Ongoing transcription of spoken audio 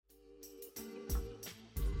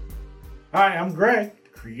Hi, I'm Greg,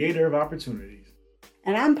 creator of opportunities.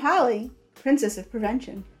 And I'm Polly, princess of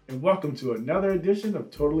prevention. And welcome to another edition of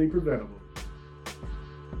Totally Preventable.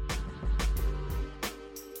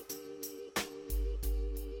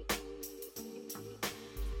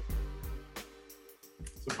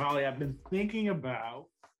 So, Polly, I've been thinking about,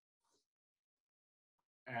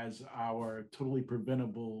 as our Totally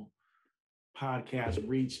Preventable podcast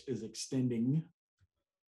reach is extending,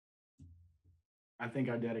 I think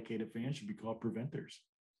our dedicated fans should be called preventers.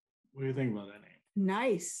 What do you think about that name?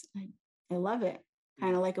 Nice. I love it.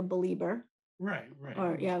 Kind of like a believer. Right.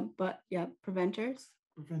 Or preventers.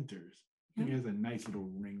 Preventers. I think it has a nice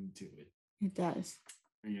little ring to it. It does.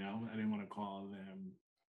 You know, I didn't want to call them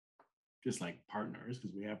just like partners,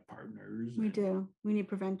 because we have partners. We do. We need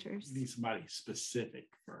preventers. We need somebody specific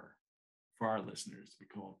for our listeners to be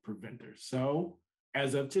called preventers. So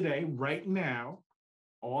as of today, right now,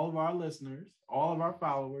 all of our listeners, all of our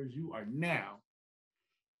followers, you are now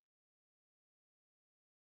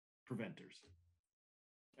preventers.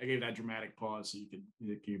 I gave that dramatic pause so you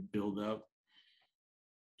could build up.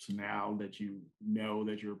 So now that you know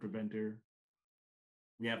that you're a preventer,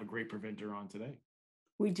 we have a great preventer on today.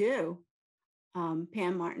 We do.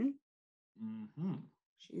 Pam Martin. Mm-hmm.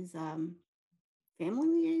 She's family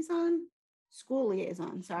liaison, school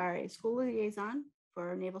liaison. School liaison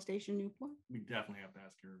for Naval Station Newport. We definitely have to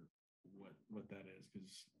ask her what that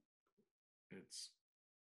is, because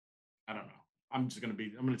I don't know. I'm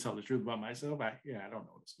going to tell the truth about myself. I don't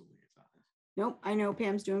know what a school liaison is. Nope. I know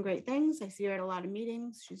Pam's doing great things. I see her at a lot of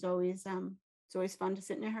meetings. She's always, it's always fun to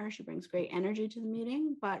sit near her. She brings great energy to the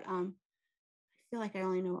meeting, but I feel like I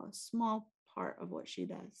only know a small part of what she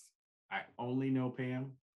does. I only know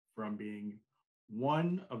Pam from being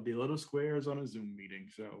one of the little squares on a Zoom meeting.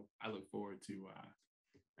 So I look forward to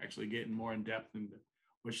actually getting more in depth into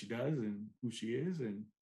what she does and who she is, and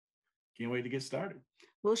can't wait to get started.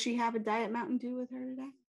 Will she have a Diet Mountain Dew with her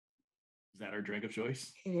today? Is that her drink of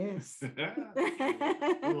choice? It is.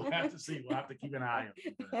 We'll have to see. We'll have to keep an eye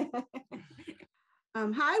on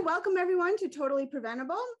it. Hi, welcome everyone to Totally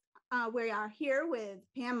Preventable. We are here with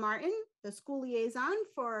Pam Martin, the school liaison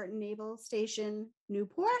for Naval Station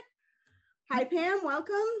Newport. Hi, Pam.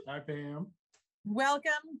 Welcome. Hi, Pam.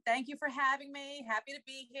 Welcome. Thank you for having me. Happy to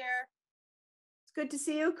be here. It's good to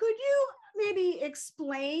see you. Could you maybe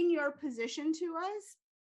explain your position to us?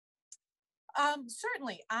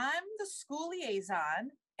 Certainly. I'm the school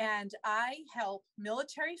liaison, and I help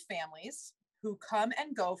military families who come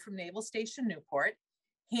and go from Naval Station Newport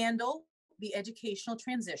handle the educational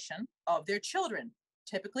transition of their children,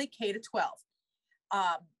 typically K to 12.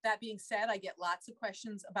 That being said, I get lots of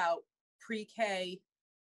questions about pre-K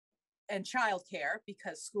and childcare,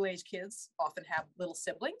 because school-age kids often have little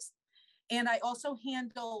siblings. And I also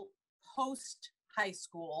handle post-high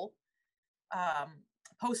school,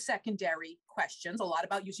 post-secondary questions, a lot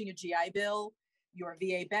about using a GI Bill, your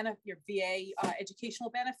VA educational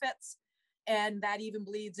benefits, and that even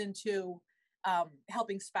bleeds into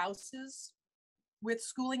helping spouses with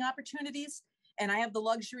schooling opportunities. And I have the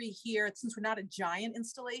luxury here, since we're not a giant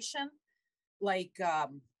installation, like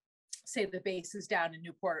say the base is down in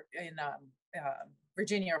Newport in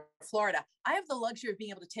Virginia or Florida, I have the luxury of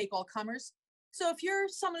being able to take all comers. So if you're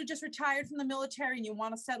someone who just retired from the military and you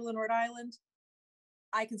want to settle in Rhode Island,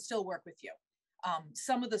 I can still work with you.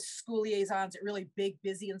 Some of the school liaisons at really big,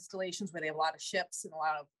 busy installations where they have a lot of ships and a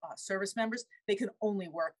lot of service members, they can only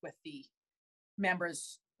work with the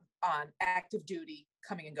members on active duty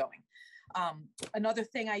coming and going. Another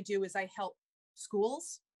thing I do is I help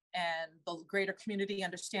schools and the greater community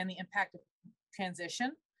understand the impact of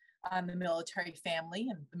transition on the military family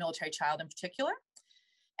and the military child in particular.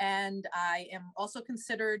 And I am also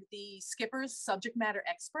considered the skipper's subject matter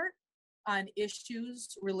expert on issues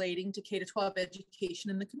relating to K-12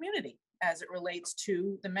 education in the community as it relates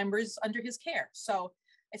to the members under his care. So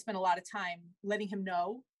I spend a lot of time letting him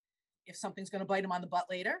know if something's going to bite him on the butt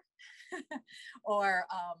later, or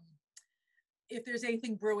if there's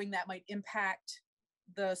anything brewing that might impact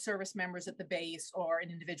the service members at the base or an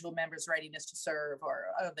individual member's readiness to serve or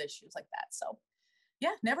other issues like that. So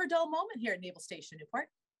yeah, never a dull moment here at Naval Station Newport.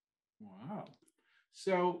 Wow.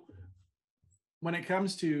 So when it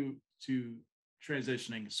comes to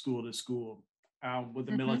transitioning school to school with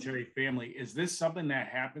the military family, is this something that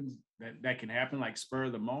happens that can happen like spur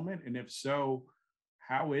of the moment? And if so,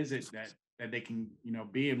 how is it that they can,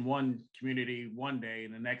 be in one community one day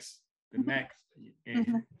and the next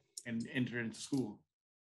and enter into school?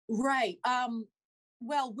 Right.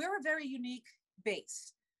 Well, we're a very unique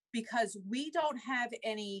base because we don't have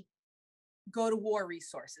any go to war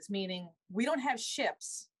resources, meaning we don't have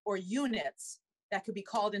ships or units that could be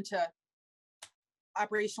called into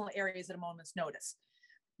operational areas at a moment's notice.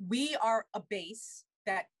 We are a base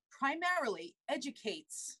that primarily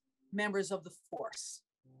educates members of the force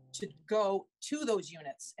to go to those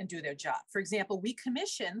units and do their job. For example, we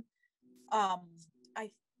commission, I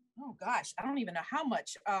don't even know how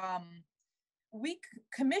much. We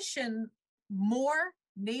commission more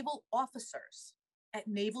naval officers at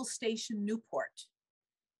Naval Station Newport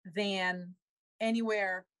than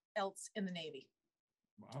anywhere else in the Navy.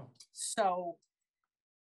 Wow. So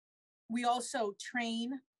we also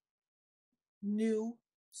train new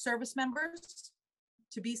service members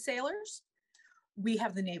to be sailors. We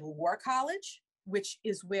have the Naval War College, which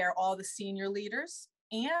is where all the senior leaders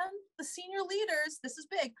and the senior leaders, this is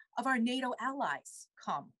big, of our NATO allies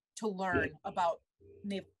come to learn about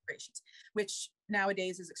naval operations, which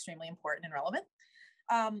nowadays is extremely important and relevant.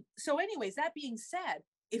 So anyways, that being said,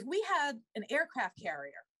 if we had an aircraft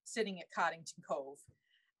carrier sitting at Coddington Cove,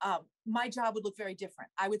 my job would look very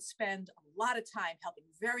different. I would spend a lot of time helping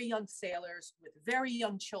very young sailors with very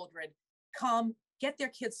young children come get their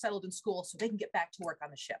kids settled in school so they can get back to work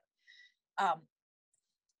on the ship.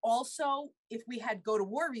 Also, if we had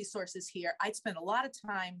go-to-war resources here, I'd spend a lot of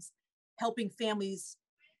times helping families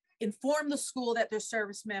inform the school that their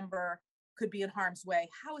service member could be in harm's way.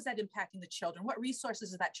 How is that impacting the children? What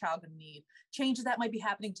resources is that child going to need? Changes that might be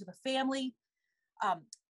happening to the family.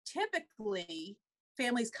 Typically,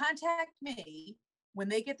 families contact me when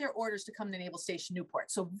they get their orders to come to Naval Station Newport.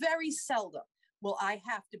 So very seldom will I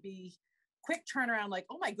have to be quick turnaround like,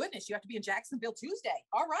 oh my goodness, you have to be in Jacksonville Tuesday.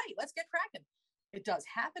 All right, let's get cracking. It does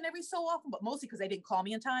happen every so often, but mostly because they didn't call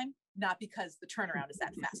me in time, not because the turnaround is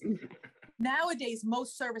that fast. Nowadays,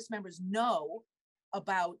 most service members know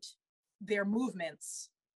about their movements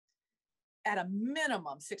at a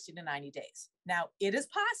minimum 60 to 90 days. Now, it is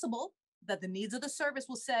possible that the needs of the service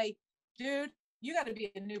will say, dude, you got to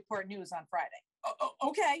be in Newport News on Friday. Oh,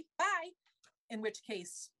 okay, bye. In which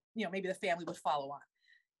case, maybe the family would follow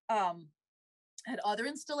on. At other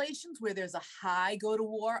installations where there's a high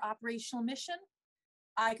go-to-war operational mission,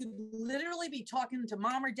 I could literally be talking to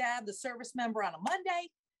mom or dad, the service member, on a Monday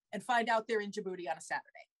and find out they're in Djibouti on a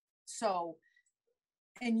Saturday. So,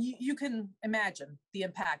 and you can imagine the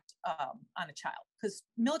impact on a child, because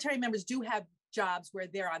military members do have jobs where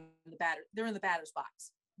they're in the batter's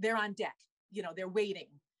box. They're on deck. They're waiting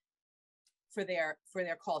for their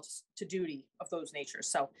call to duty of those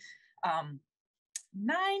natures. So 99%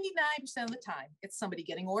 of the time, it's somebody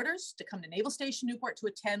getting orders to come to Naval Station Newport to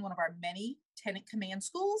attend one of our many tenant command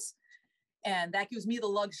schools. And that gives me the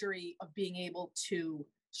luxury of being able to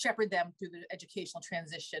shepherd them through the educational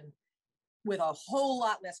transition with a whole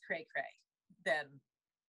lot less cray-cray than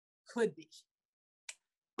could be.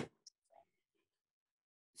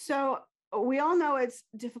 So we all know it's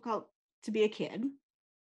difficult to be a kid,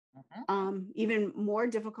 even more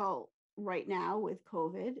difficult right now with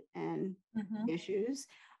COVID and issues.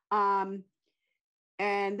 And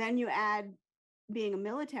then you add being a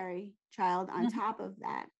military child on top of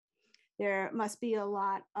that. There must be a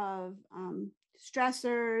lot of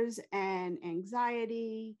stressors and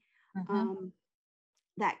anxiety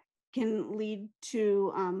that can lead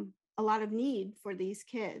to a lot of need for these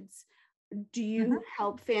kids. Do you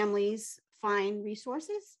help families find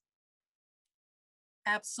resources?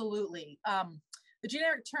 Absolutely. The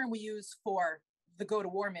generic term we use for the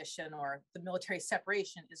go-to-war mission or the military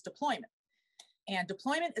separation is deployment. And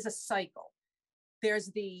deployment is a cycle.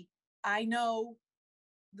 There's I know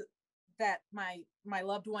that my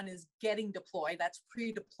loved one is getting deployed. That's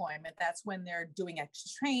pre-deployment. That's when they're doing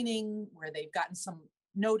extra training, where they've gotten some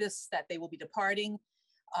notice that they will be departing.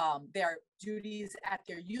 Their duties at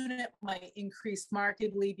their unit might increase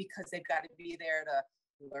markedly because they've got to be there to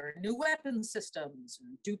learn new weapon systems,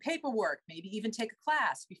 and do paperwork, maybe even take a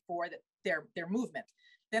class before their movement.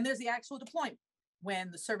 Then there's the actual deployment,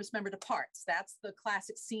 when the service member departs. That's the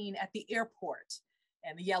classic scene at the airport,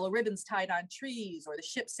 and the yellow ribbons tied on trees, or the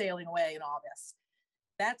ship sailing away, and all this.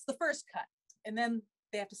 That's the first cut. And then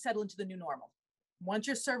they have to settle into the new normal. Once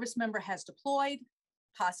your service member has deployed,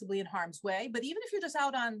 possibly in harm's way, but even if you're just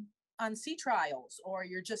out on sea trials, or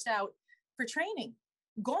you're just out for training,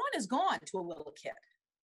 gone is gone to a little kid.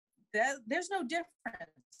 There's no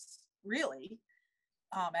difference, really,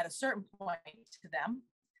 at a certain point to them.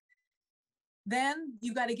 Then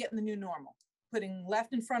you got to get in the new normal, putting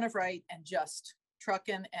left in front of right and just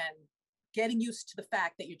trucking and getting used to the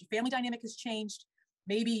fact that your family dynamic has changed.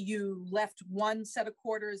 Maybe you left one set of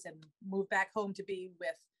quarters and moved back home to be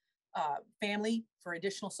with family for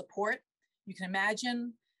additional support. You can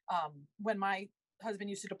imagine when my husband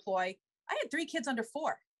used to deploy, I had 3 kids under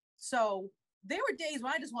 4. So there were days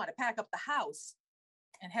when I just wanted to pack up the house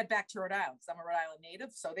and head back to Rhode Island, because I'm a Rhode Island native.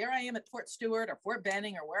 So there I am at Fort Stewart or Fort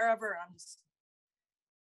Benning or wherever. And I'm just,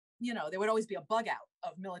 there would always be a bug out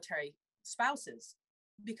of military spouses,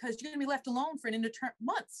 because you're going to be left alone for an indeterminate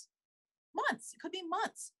months. It could be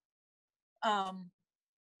months.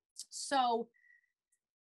 So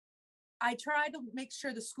I try to make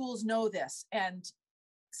sure the schools know this. And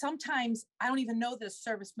sometimes I don't even know that a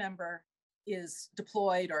service member is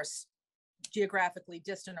deployed or geographically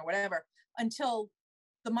distant or whatever, until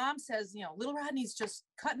the mom says, little Rodney's just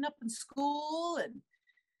cutting up in school, and,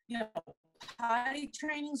 potty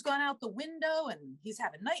training's gone out the window, and he's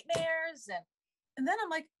having nightmares. And then I'm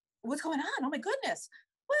like, what's going on? Oh my goodness.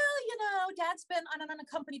 Well, dad's been on an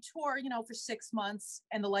unaccompanied tour, for 6 months,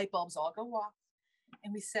 and the light bulbs all go off.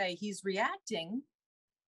 And we say he's reacting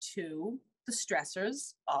to the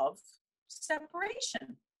stressors of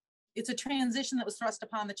separation. It's a transition that was thrust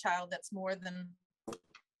upon the child that's more than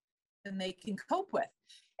they can cope with.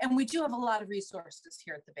 And we do have a lot of resources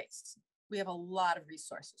here at the base. We have a lot of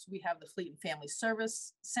resources. We have the Fleet and Family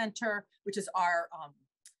Service Center, which is our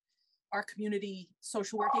community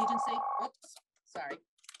social work agency. Oops, sorry.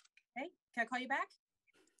 Hey, can I call you back?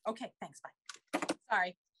 Okay, thanks, bye.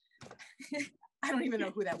 Sorry. I don't even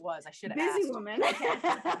know who that was. I should have asked. Busy woman. Okay.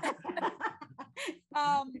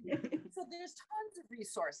 So there's tons of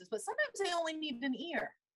resources, but sometimes they only need an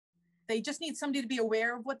ear. They just need somebody to be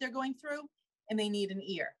aware of what they're going through, and they need an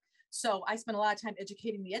ear. So I spend a lot of time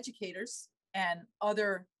educating the educators and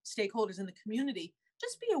other stakeholders in the community.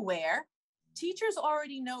 Just be aware. Teachers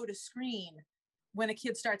already know to screen when a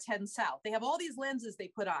kid starts heading south. They have all these lenses they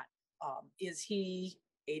put on. Is he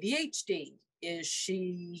ADHD? Is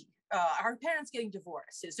she, are parents getting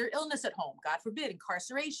divorced? Is there illness at home? God forbid,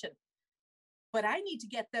 incarceration. But I need to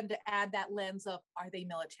get them to add that lens of, are they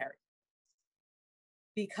military?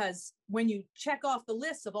 Because when you check off the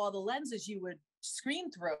list of all the lenses you would screen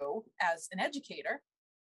through as an educator,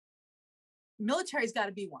 military's got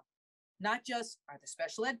to be one. Not just, are there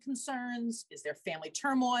special ed concerns? Is there family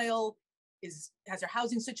turmoil? Has their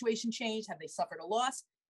housing situation changed? Have they suffered a loss?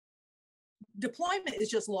 Deployment is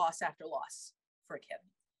just loss after loss for a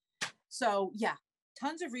kid. So yeah,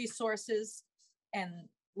 tons of resources and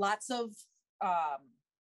lots of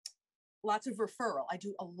referral. I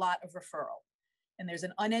do a lot of referral, and there's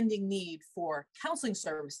an unending need for counseling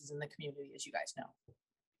services in the community, as you guys know.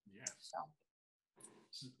 Yeah.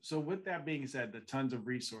 So with that being said, the tons of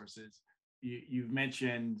resources, you've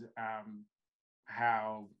mentioned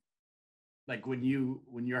how, like when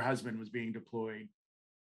your husband was being deployed,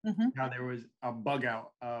 Mm-hmm. how there was a bug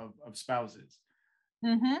out of spouses.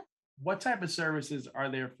 Mm-hmm. What type of services are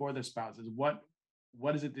there for the spouses? What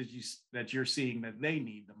is it that you're seeing that they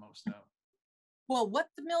need the most of? Well, what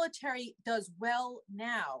the military does well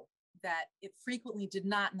now that it frequently did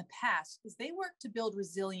not in the past is they work to build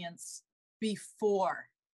resilience before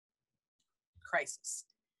crisis.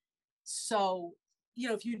 So,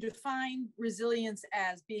 if you define resilience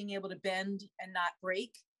as being able to bend and not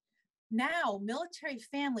break, now military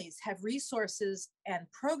families have resources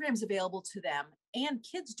and programs available to them, and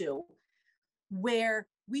kids do, where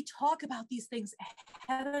we talk about these things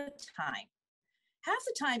ahead of time. Half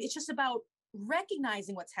the time, it's just about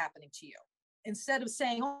recognizing what's happening to you instead of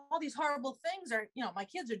saying all these horrible things are, my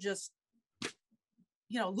kids are just,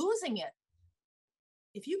 losing it.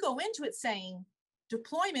 If you go into it saying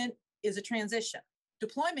deployment is a transition,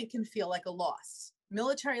 deployment can feel like a loss.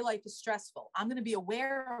 Military life is stressful. I'm going to be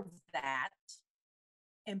aware of that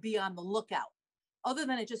and be on the lookout, other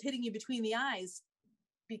than it just hitting you between the eyes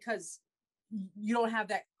because you don't have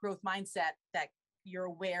that growth mindset that you're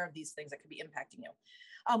aware of these things that could be impacting you.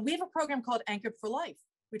 We have a program called Anchored for Life,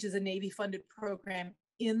 which is a Navy-funded program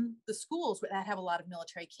in the schools that have a lot of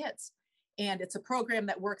military kids. And it's a program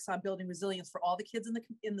that works on building resilience for all the kids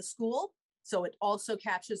in the school. So it also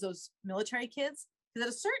captures those military kids, because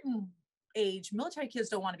at a certain age, military kids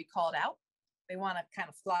don't want to be called out. They want to kind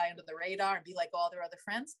of fly under the radar and be like all their other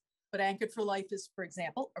friends. But Anchored for Life is, for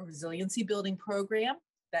example, a resiliency building program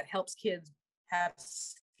that helps kids have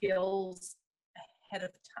skills ahead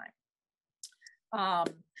of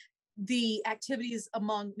time. The activities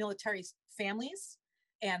among military families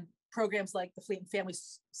and programs like the Fleet and Family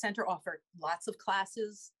Center offer lots of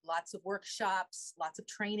classes, lots of workshops, lots of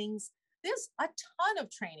trainings. There's a ton of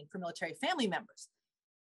training for military family members.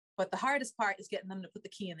 But the hardest part is getting them to put the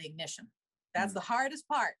key in the ignition. That's the hardest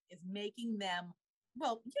part, is making them,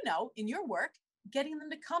 in your work, getting them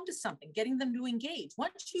to come to something, getting them to engage.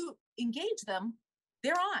 Once you engage them,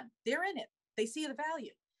 they're on, they're in it. They see the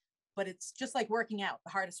value. But it's just like working out.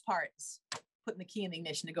 The hardest part is putting the key in the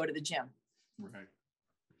ignition to go to the gym. Right.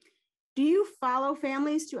 Do you follow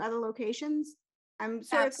families to other locations I'm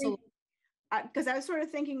sort of thinking, Absolutely. because I was sort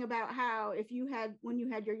of thinking about how if you had, when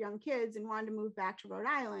you had your young kids and wanted to move back to Rhode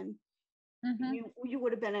Island, Mhm. you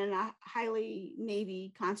would have been in a highly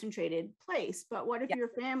Navy concentrated place. But what if Yeah. your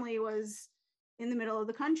family was in the middle of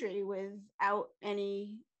the country without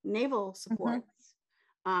any naval support?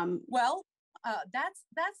 Well, that's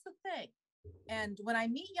the thing. And when I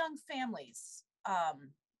meet young families,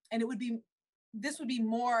 and this would be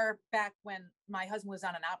more back when my husband was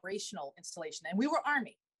on an operational installation, and we were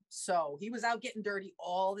Army, so he was out getting dirty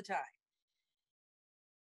all the time.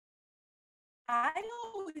 I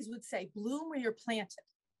always would say, bloom where you're planted,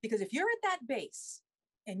 because if you're at that base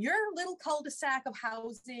and your little cul-de-sac of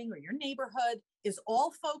housing or your neighborhood is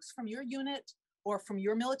all folks from your unit or from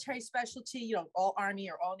your military specialty, all Army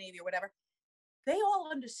or all Navy or whatever, they all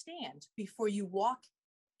understand before you walk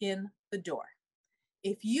in the door.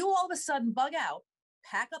 If you all of a sudden bug out,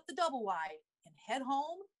 pack up the double wide and head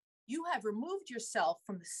home, you have removed yourself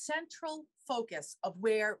from the central focus of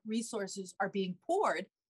where resources are being poured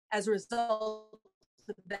as a result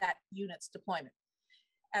of that unit's deployment.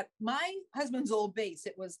 At my husband's old base,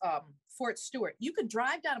 it was Fort Stewart. You could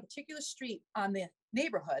drive down a particular street on the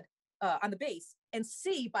neighborhood, on the base, and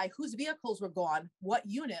see by whose vehicles were gone, what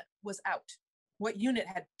unit was out, what unit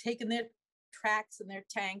had taken their tracks and their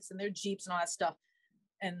tanks and their Jeeps and all that stuff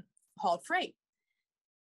and hauled freight.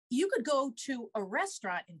 You could go to a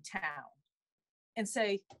restaurant in town and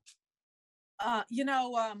say, I'm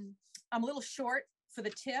a little short for the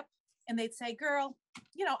tip. And they'd say, girl,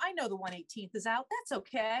 I know the 118th is out. That's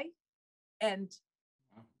okay. And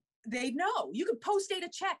they'd know. You could post-date a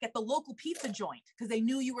check at the local pizza joint because they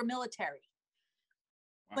knew you were military.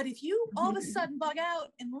 Wow. But if you all of a sudden bug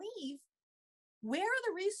out and leave, where are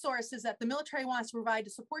the resources that the military wants to provide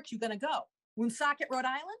to support you going to go? Woonsocket, Rhode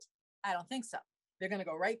Island? I don't think so. They're going to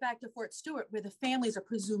go right back to Fort Stewart, where the families are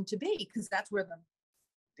presumed to be, because that's where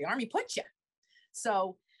the Army put you.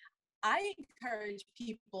 So I encourage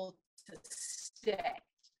people to stay.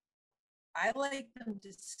 I like them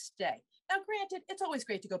to stay. Now, granted, it's always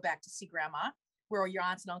great to go back to see grandma, where your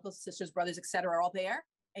aunts and uncles, sisters, brothers, etc., are all there,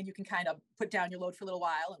 and you can kind of put down your load for a little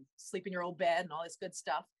while and sleep in your old bed and all this good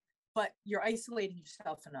stuff. But you're isolating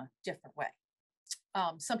yourself in a different way.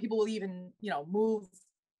 Some people will even, move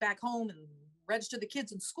back home and register the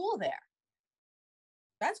kids in school there.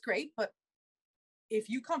 That's great, but if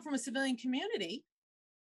you come from a civilian community,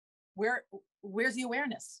 where's the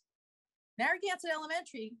awareness? Narragansett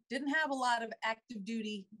Elementary didn't have a lot of active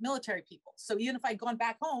duty military people. So even if I'd gone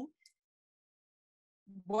back home,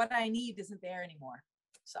 what I need isn't there anymore.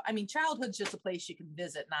 So, childhood's just a place you can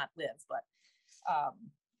visit, not live. But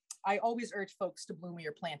I always urge folks to bloom where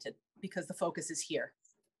you're planted, because the focus is here.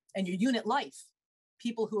 And your unit life,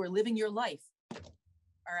 people who are living your life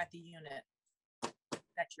are at the unit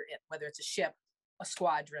that you're in, whether it's a ship, a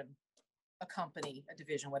squadron, a company, a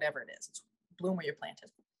division, whatever it is. It's bloom where you're planted.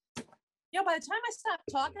 By the time I stop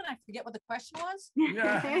talking, I forget what the question was.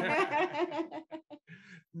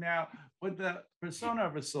 Now, with the persona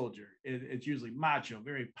of a soldier, it's usually macho,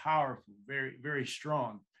 very powerful, very, very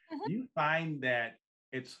strong. Mm-hmm. Do you find that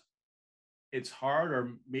it's hard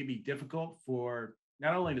or maybe difficult for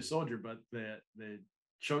not only the soldier, but the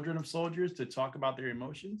children of soldiers to talk about their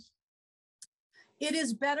emotions? It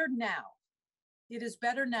is better now. There's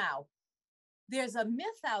a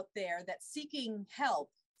myth out there that seeking help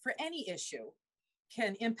for any issue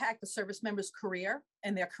can impact the service member's career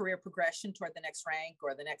and their career progression toward the next rank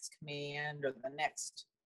or the next command or the next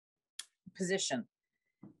position.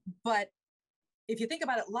 But if you think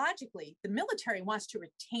about it logically, the military wants to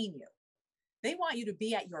retain you. They want you to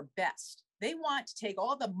be at your best. They want to take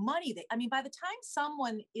all the money. By the time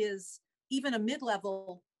someone is even a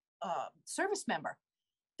mid-level service member,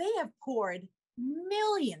 they have poured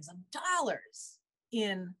millions of dollars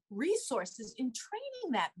in resources in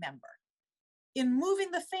training that member, in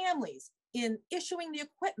moving the families, in issuing the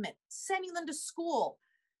equipment, sending them to school,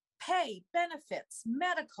 pay, benefits,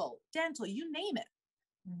 medical, dental, you name it.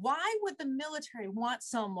 Why would the military want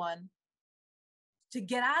someone to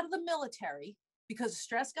get out of the military because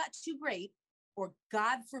stress got too great, or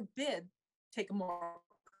God forbid, take a more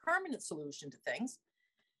permanent solution to things,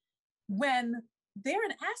 when they're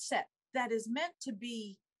an asset that is meant to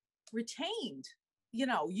be retained? You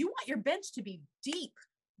want your bench to be deep,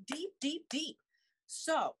 deep, deep, deep.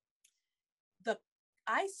 So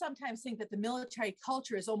I sometimes think that the military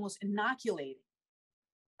culture is almost inoculating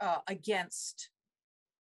against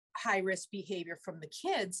high-risk behavior from the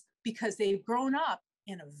kids, because they've grown up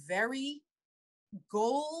in a very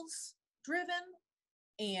goals-driven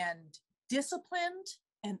and disciplined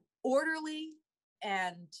and orderly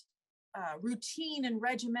and routine and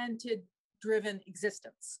regimented driven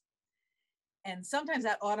existence. And sometimes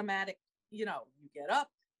that automatic, you get up,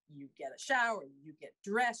 you get a shower, you get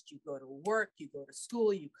dressed, you go to work, you go to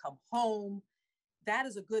school, you come home. That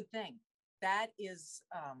is a good thing. That is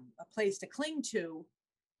a place to cling to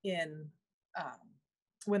in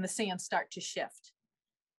when the sands start to shift.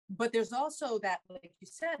 But there's also that, like you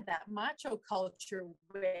said, that macho culture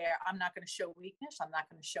where I'm not going to show weakness, I'm not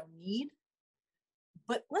going to show need.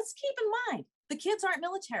 But let's keep in mind, the kids aren't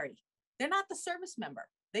military. They're not the service member.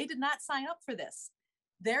 They did not sign up for this.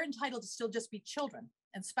 They're entitled to still just be children,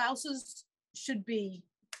 and spouses should be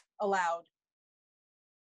allowed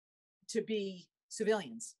to be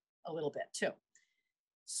civilians a little bit too.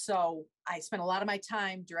 So I spent a lot of my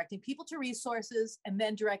time directing people to resources and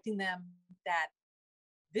then directing them that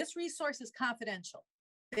this resource is confidential.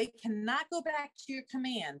 They cannot go back to your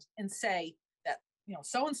command and say that,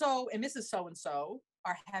 so-and-so and Mrs. So-and-so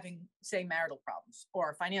are having, say, marital problems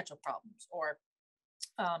or financial problems, or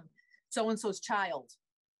so-and-so's child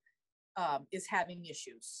is having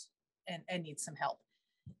issues and needs some help.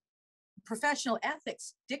 Professional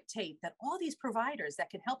ethics dictate that all these providers that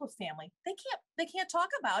can help a family, they can't talk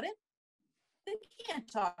about it. They can't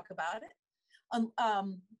talk about it.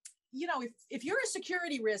 If you're a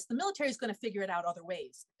security risk, the military is going to figure it out other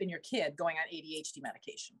ways than your kid going on ADHD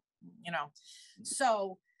medication,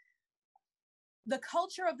 So the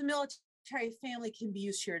culture of the military family can be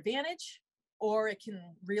used to your advantage, or it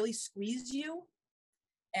can really squeeze you.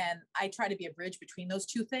 And I try to be a bridge between those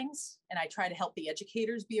two things. And I try to help the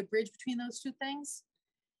educators be a bridge between those two things.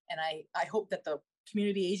 And I hope that the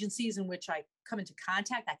community agencies in which I come into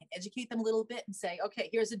contact, I can educate them a little bit and say, okay,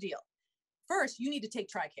 here's the deal. First, you need to take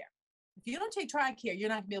TRICARE. If you don't take TRICARE, you're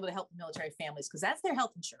not going to be able to help the military families because that's their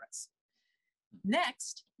health insurance.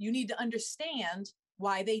 Next, you need to understand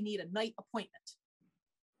why they need a night appointment,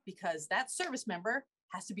 because that service member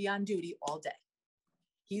has to be on duty all day.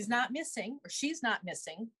 He's not missing, or she's not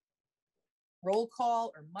missing roll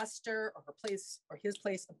call or muster or her place or his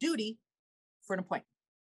place of duty for an appointment.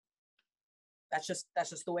 That's just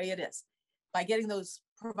the way it is. By getting those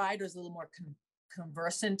providers a little more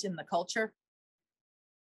conversant in the culture,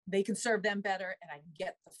 they can serve them better, and I can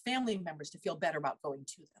get the family members to feel better about going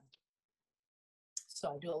to them.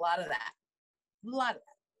 So I do a lot of that.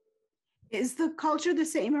 Is the culture the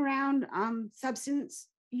same around substance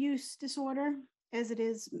use disorder as it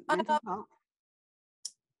is mental health?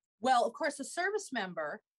 Well, of course, the service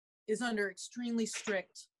member is under extremely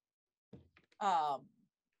strict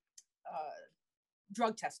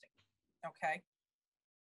drug testing. Okay.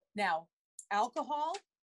 Now, alcohol,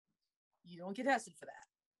 you don't get tested for that.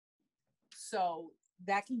 So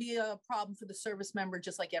that can be a problem for the service member,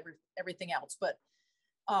 just like everything else. But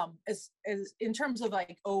as in terms of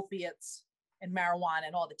like opiates and marijuana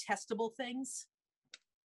and all the testable things,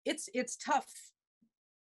 it's tough.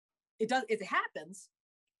 It happens,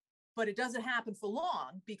 but it doesn't happen for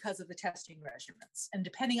long because of the testing regimens. And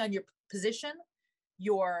depending on your position,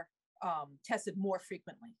 you're tested more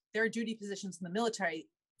frequently. There are duty positions in the military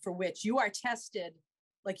for which you are tested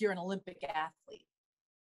like you're an Olympic athlete,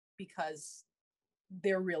 because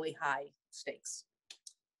they're really high stakes.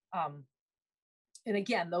 And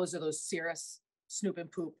again, those are those serious snoop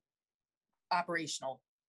and poop operational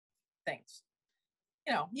things.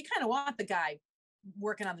 You kind of want the guy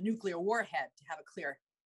working on the nuclear warhead to have a clear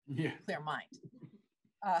mind.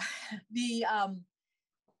 I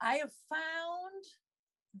have found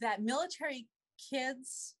that military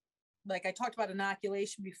kids, like I talked about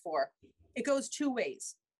inoculation before, it goes two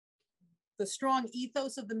ways. The strong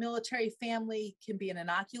ethos of the military family can be an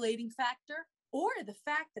inoculating factor, or the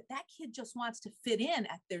fact that that kid just wants to fit in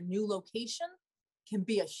at their new location can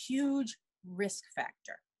be a huge risk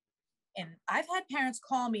factor. And I've had parents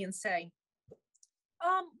call me and say,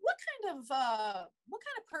 what kind of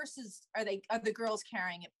purses are the girls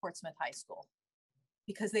carrying at Portsmouth High School?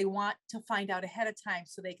 Because they want to find out ahead of time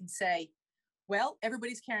so they can say, well,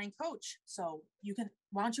 everybody's carrying Coach, so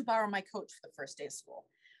why don't you borrow my Coach for the first day of school?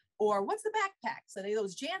 Or what's the backpacks? Are they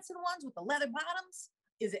those Jansen ones with the leather bottoms?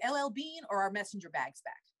 Is it LL Bean or our messenger bags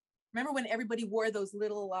back? Remember when everybody wore those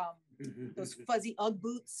little, those fuzzy Ugg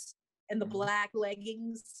boots and the black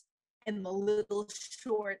leggings and the little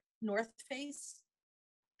short North Face?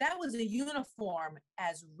 That was a uniform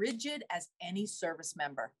as rigid as any service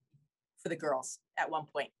member for the girls at one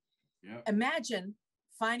point. Yep. Imagine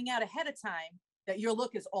finding out ahead of time that your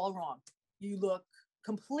look is all wrong. You look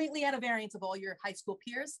completely out of variance of all your high school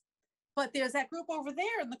peers, but there's that group over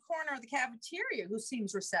there in the corner of the cafeteria who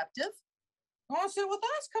seems receptive. Want to sit with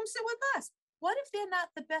us? Come sit with us. What if they're not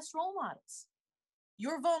the best role models?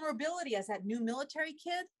 Your vulnerability as that new military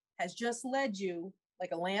kid has just led you,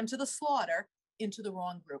 like a lamb to the slaughter into the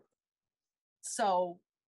wrong group. So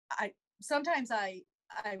sometimes I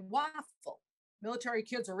waffle. Military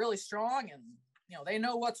kids are really strong, and they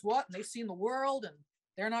know what's what, and they've seen the world, and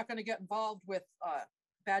they're not going to get involved with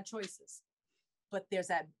bad choices. But there's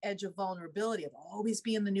that edge of vulnerability of always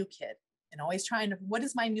being the new kid and always trying to, what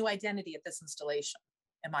is my new identity at this installation?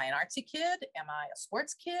 Am I an artsy kid? Am I a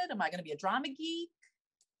sports kid? Am I going to be a drama geek?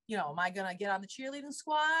 Am I going to get on the cheerleading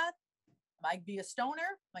squad? Am I be a stoner?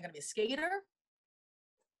 Am I going to be a skater?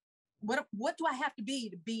 What do I have to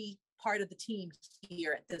be part of the team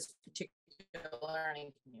here at this particular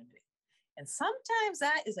learning community? And sometimes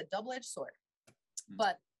that is a double-edged sword.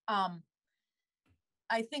 But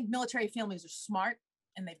I think military families are smart,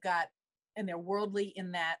 and they're worldly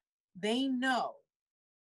in that they know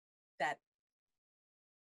that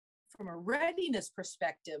from a readiness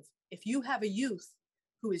perspective, if you have a youth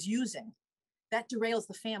who is using, that derails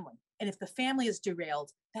the family. And if the family is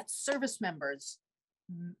derailed, that service member's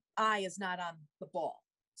eye is not on the ball.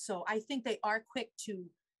 So I think they are quick to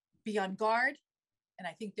be on guard, and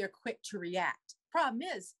I think they're quick to react. Problem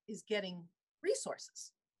is getting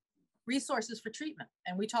resources for treatment.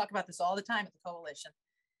 And we talk about this all the time at the coalition.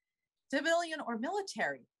 Civilian or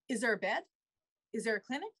military, is there a bed? Is there a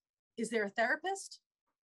clinic? Is there a therapist?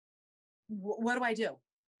 What do I do?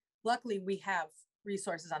 Luckily, we have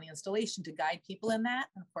resources on the installation to guide people in that.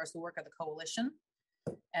 And of course, the work of the coalition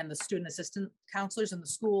and the student assistant counselors in the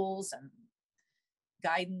schools and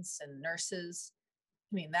guidance and nurses.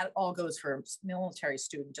 I mean, that all goes for a military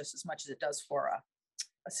student just as much as it does for a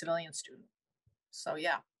civilian student. So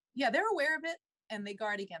yeah, they're aware of it and they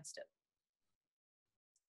guard against it.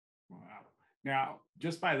 Wow. Now,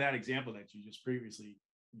 just by that example that you just previously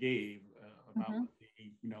gave about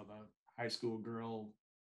the high school girl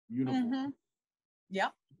uniform. Yeah.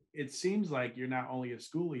 It seems like you're not only a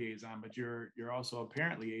school liaison, but you're also a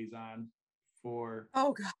parent liaison for.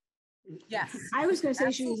 Oh God. Yes. I was going to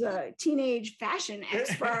say she's a teenage fashion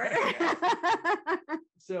expert.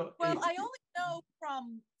 So well, I only know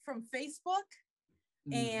from Facebook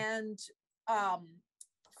and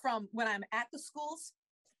from when I'm at the schools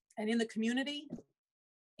and in the community.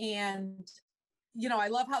 And I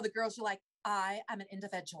love how the girls are like, I am an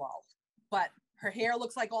individual, but her hair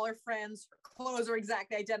looks like all her friends. Her clothes are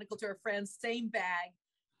exactly identical to her friends. Same bag,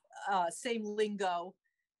 same lingo.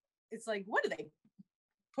 It's like, what do they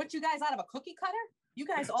put you guys out of a cookie cutter? You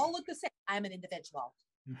guys all look the same. I'm an individual.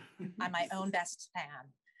 I'm my own best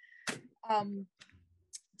fan.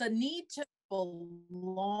 The need to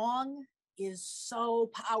belong is so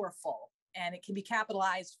powerful, and it can be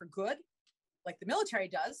capitalized for good, like the military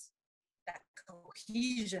does. That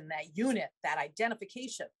cohesion, that unit, that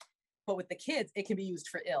identification. But with the kids, it can be used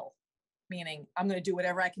for ill, meaning I'm going to do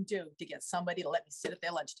whatever I can do to get somebody to let me sit at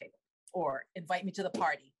their lunch table or invite me to the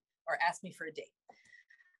party or ask me for a date.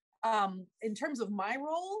 In terms of my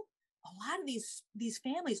role, a lot of these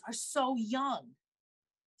families are so young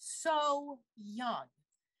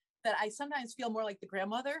that I sometimes feel more like the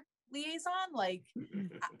grandmother liaison, like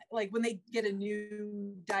when they get a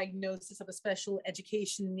new diagnosis of a special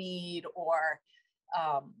education need or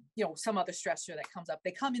some other stressor that comes up.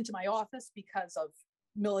 They come into my office because of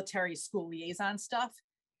military school liaison stuff.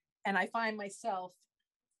 And I find myself,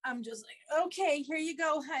 I'm just like, okay, here you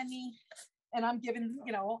go, honey. And I'm giving,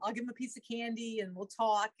 I'll give them a piece of candy and we'll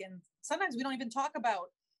talk. And sometimes we don't even talk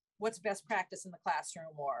about what's best practice in the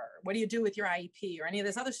classroom or what do you do with your IEP or any of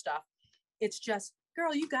this other stuff. It's just,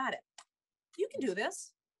 girl, you got it. You can do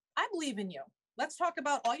this. I believe in you. Let's talk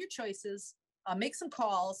about all your choices. I'll make some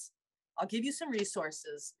calls. I'll give you some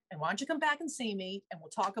resources. And why don't you come back and see me and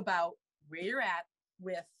we'll talk about where you're at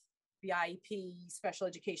with the IEP special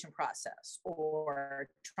education process or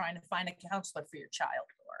trying to find a counselor for your child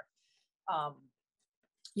or,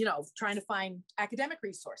 trying to find academic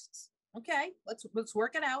resources. Okay, let's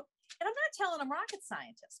work it out. And I'm not telling them rocket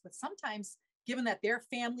scientists, but sometimes given that their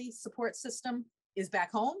family support system is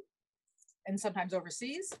back home and sometimes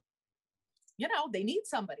overseas, they need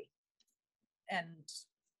somebody. And,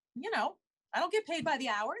 I don't get paid by the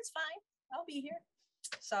hour. It's fine. I'll be here.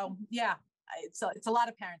 So yeah, it's a lot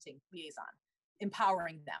of parenting liaison,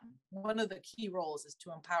 empowering them. One of the key roles is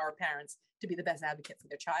to empower parents to be the best advocate for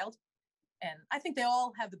their child. And I think they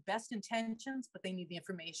all have the best intentions, but they need the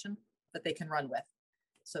information that they can run with.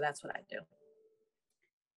 So that's what I do.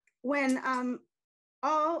 When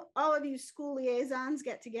all of you school liaisons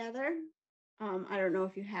get together, I don't know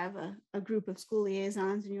if you have a group of school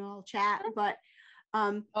liaisons and you all chat, but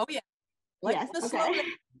oh yeah, yes, okay.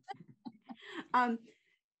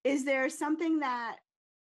 Is there something that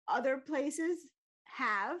other places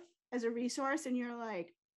have as a resource and you're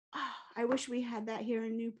like, Oh, I wish we had that here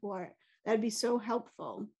in Newport. That'd be so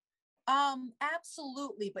helpful.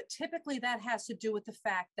 Absolutely. But typically that has to do with the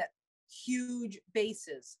fact that huge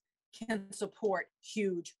bases can support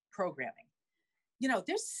huge programming. You know,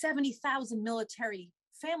 there's 70,000 military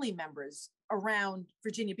family members around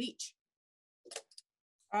Virginia Beach.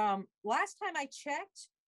 Last time I checked,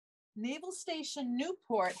 Naval Station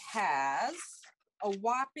Newport has a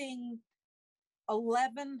whopping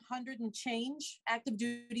 1,100 and change active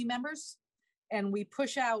duty members, and we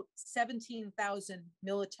push out 17,000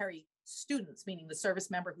 military students, meaning the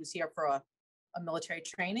service member who's here for a military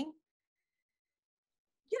training.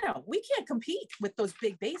 You know, we can't compete with those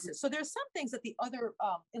big bases. So there's some things that the other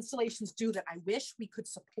installations do that I wish we could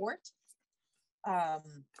support,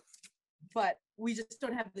 but we just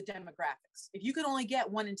don't have the demographics. If you can only get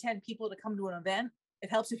 1 in 10 people to come to an event, it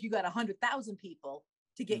helps if you got 100,000 people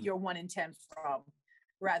to get your 1 in 10 from,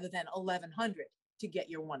 rather than 1,100 to get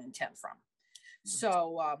your 1 in 10 from.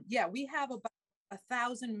 So yeah, we have about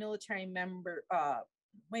 1,000 military member,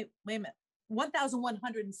 wait a minute,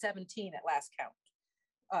 1,117 at last count,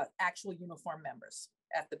 actual uniform members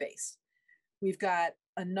at the base. We've got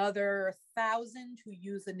another 1,000 who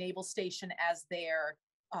use the Naval Station as their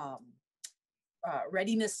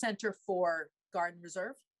readiness center for Guard and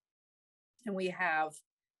Reserve. And we have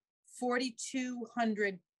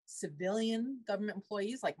 4,200 civilian government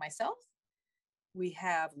employees like myself. We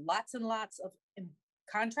have lots and lots of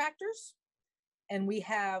contractors, and we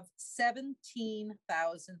have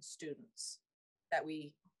 17,000 students that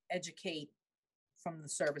we educate from the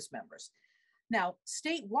service members. Now,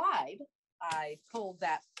 statewide, I pulled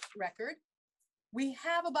that record. We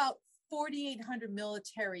have about 4,800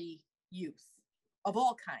 military youth of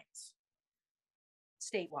all kinds,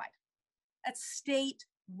 statewide. That's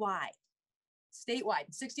statewide. Statewide.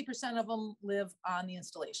 60% of them live on the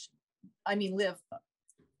installation. I mean, live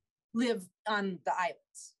on the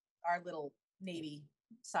islands, our little Navy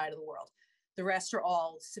side of the world. The rest are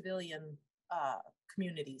all civilian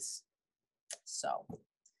communities. So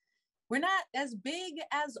we're not as big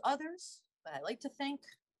as others, but I like to think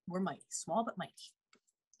we're mighty, small but mighty.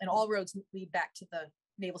 And all roads lead back to the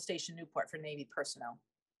Naval Station Newport for Navy personnel,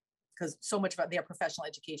 because so much of their professional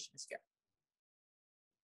education is here.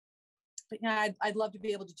 But yeah, I'd love to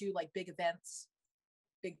be able to do like big events,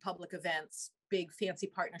 big public events, big fancy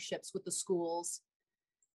partnerships with the schools.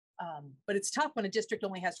 But it's tough when a district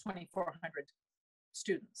only has 2,400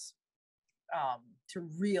 students to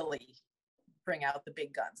really bring out the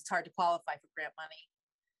big guns. It's hard to qualify for grant money,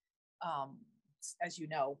 as you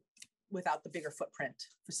know, without the bigger footprint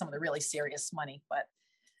for some of the really serious money. But,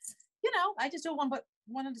 you know, I just do one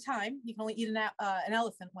at a time. You can only eat an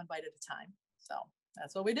elephant one bite at a time. So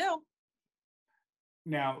that's what we do.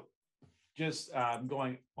 Now, just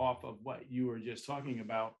going off of what you were just talking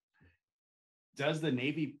about, does the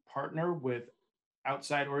Navy partner with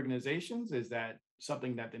outside organizations? Is that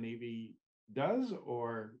something that the Navy does,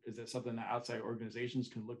 or is that something that outside organizations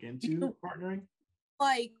can look into partnering?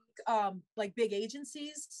 Like big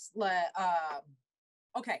agencies,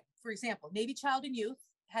 okay, for example, Navy Child and Youth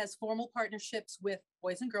has formal partnerships with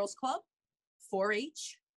Boys and Girls Club,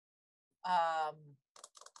 4-H,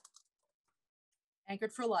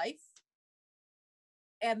 Anchored for Life.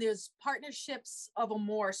 And there's partnerships of a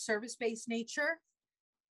more service-based nature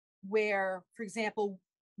where, for example,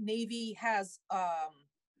 Navy has a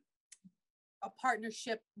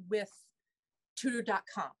partnership with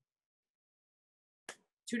tutor.com.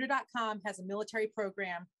 Tutor.com has a military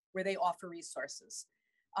program where they offer resources.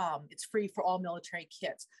 It's free for all military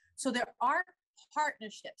kids. So there are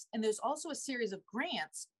partnerships, and there's also a series of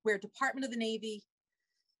grants where Department of the Navy,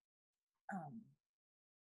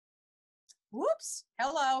 whoops,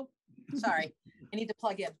 hello, sorry, I need to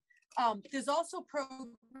plug in. There's also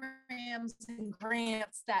programs and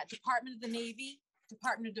grants that Department of the Navy,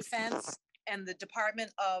 Department of Defense, and the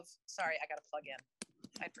Department of, sorry, I gotta plug in.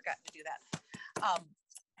 I'd forgotten to do that.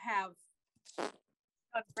 Have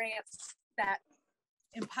grants that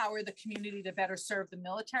empower the community to better serve the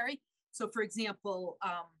military. So for example,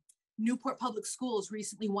 Newport Public Schools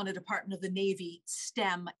recently won a Department of the Navy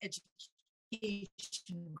STEM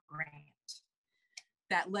education grant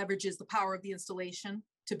that leverages the power of the installation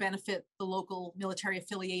to benefit the local military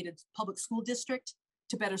affiliated public school district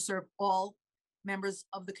to better serve all members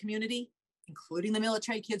of the community, including the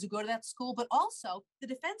military kids who go to that school, but also the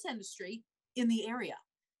defense industry in the area.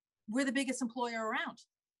 We're the biggest employer around.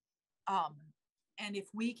 And if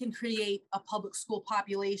we can create a public school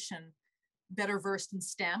population better versed in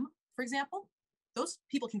STEM, for example, those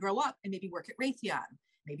people can grow up and maybe work at Raytheon,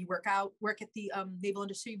 maybe work at the Naval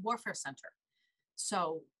Industry Warfare Center.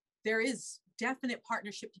 So there is definite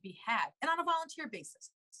partnership to be had, and on a volunteer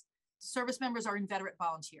basis. Service members are inveterate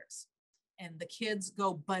volunteers, and the kids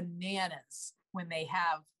go bananas when they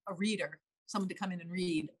have a reader, someone to come in and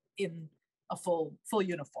read in a full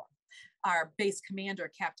uniform. Our base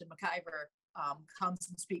commander, Captain McIver, comes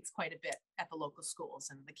and speaks quite a bit at the local schools,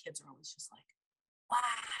 and the kids are always just like, wow.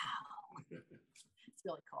 It's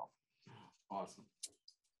really cool. Awesome.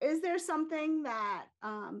 Is there something that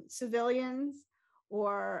civilians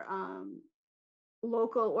or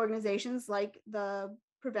local organizations like the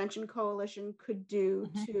Prevention Coalition could do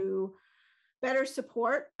to better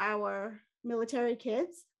support our military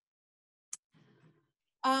kids?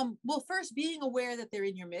 Well, first, being aware that they're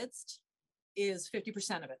in your midst is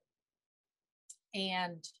 50% of it.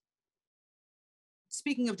 And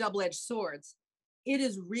speaking of double-edged swords, it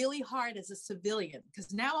is really hard as a civilian,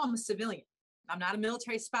 because now I'm a civilian. I'm not a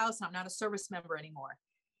military spouse. I'm not a service member anymore.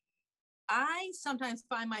 I sometimes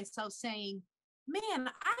find myself saying, man,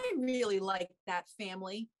 I really like that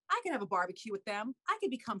family. I could have a barbecue with them. I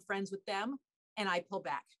could become friends with them. And I pull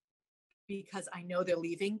back because I know they're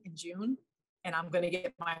leaving in June and I'm going to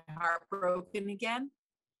get my heart broken again.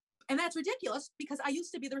 And that's ridiculous because I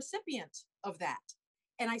used to be the recipient of that.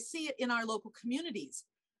 And I see it in our local communities.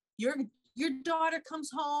 Your daughter comes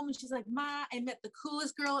home and she's like, Ma, I met the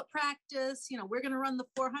coolest girl at practice. You know, we're going to run the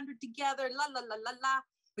 400 together, la, la, la, la, la.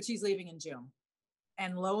 But she's leaving in June.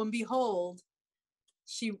 And lo and behold,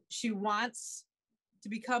 she wants to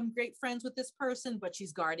become great friends with this person, but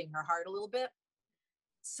she's guarding her heart a little bit.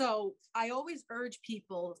 So I always urge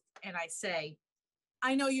people, and I say,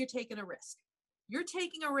 I know you're taking a risk. You're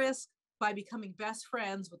taking a risk by becoming best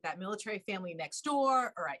friends with that military family next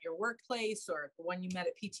door or at your workplace or the one you met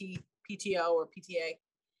at PTO or PTA,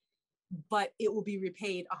 but it will be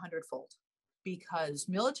repaid 100-fold because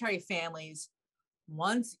military families,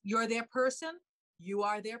 once you're their person, you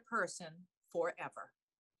are their person forever.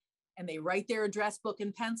 And they write their address book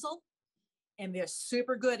in pencil, and they're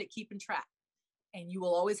super good at keeping track. And you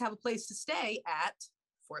will always have a place to stay at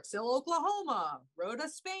Fort Sill, Oklahoma, Rhoda,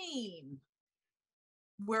 Spain.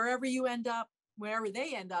 Wherever you end up, wherever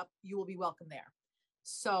they end up, you will be welcome there.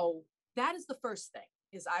 So that is the first thing,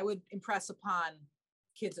 is I would impress upon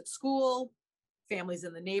kids at school, families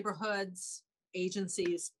in the neighborhoods,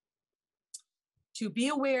 agencies, to be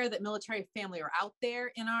aware that military family are out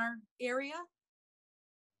there in our area,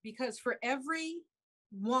 because for every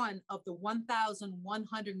one of the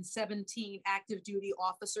 1,117 active duty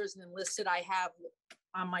officers and enlisted I have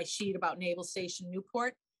on my sheet about Naval Station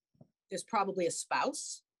Newport, there's probably a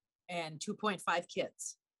spouse and 2.5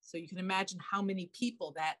 kids. So you can imagine how many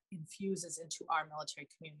people that infuses into our military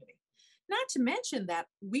community. Not to mention that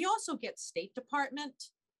we also get State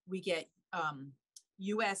Department, we get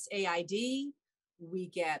USAID, we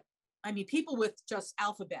get, people with just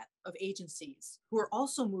alphabet of agencies who are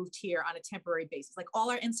also moved here on a temporary basis, like all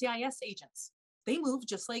our NCIS agents. They move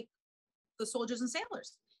just like the soldiers and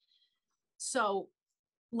sailors. So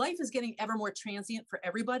life is getting ever more transient for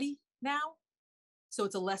everybody now. So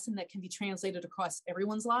it's a lesson that can be translated across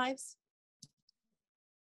everyone's lives.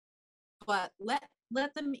 But let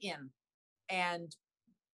them in and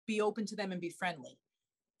be open to them and be friendly.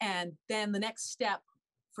 And then the next step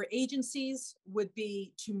for agencies would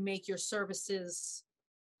be to make your services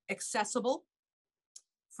accessible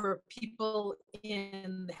for people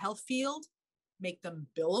in the health field, make them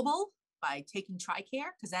billable by taking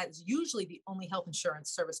TRICARE, because that is usually the only health insurance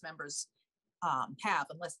service members have,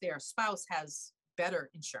 unless their spouse has better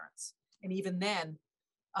insurance. And even then,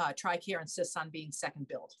 TRICARE insists on being second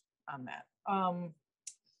billed on that.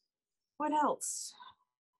 What else?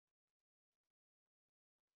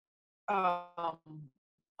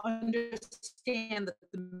 Understand that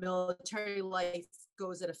the military life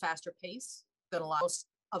goes at a faster pace than a lot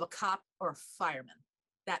of a cop or a fireman.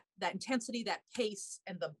 That intensity, that pace,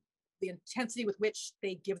 and the intensity with which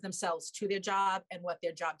they give themselves to their job and what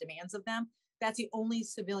their job demands of them, that's the only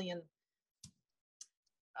civilian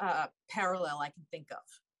parallel I can think of,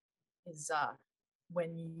 is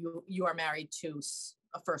when you are married to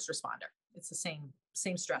a first responder. It's the same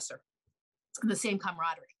stressor, the same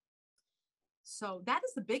camaraderie. So that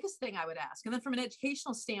is the biggest thing I would ask. And then from an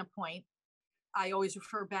educational standpoint, I always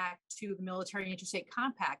refer back to the Military Interstate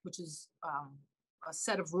Compact, which is a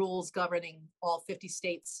set of rules governing all 50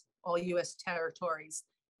 states, all U.S. territories,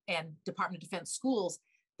 and Department of Defense schools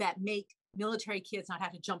that make military kids not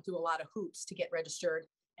have to jump through a lot of hoops to get registered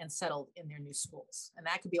and settled in their new schools. And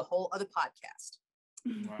that could be a whole other podcast.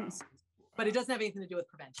 Wow. But it doesn't have anything to do with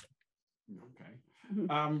prevention. Okay.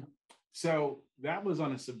 So that was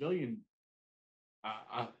on a civilian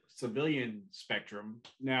spectrum.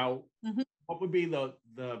 Now, what would be the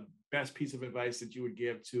best piece of advice that you would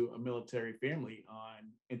give to a military family on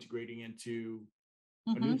integrating into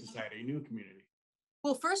a new society, a new community?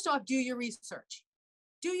 Well, first off, do your research.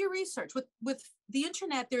 Do your research. With the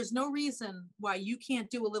internet, there's no reason why you can't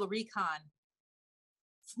do a little recon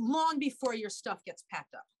long before your stuff gets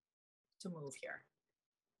packed up to move here.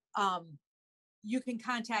 You can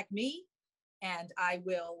contact me and I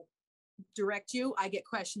will direct you. I get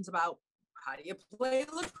questions about how do you play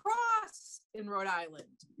lacrosse in Rhode Island?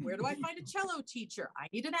 Where do I find a cello teacher? I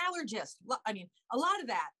need an allergist. I mean, a lot of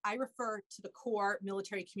that I refer to the core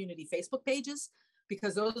military community Facebook pages,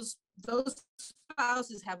 because those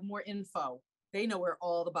spouses have more info. They know where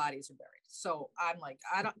all the bodies are buried. So I'm like,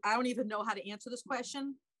 I don't even know how to answer this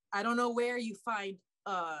question. I don't know where you find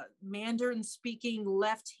Mandarin speaking,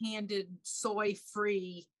 left-handed,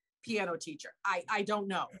 soy-free piano teacher. I don't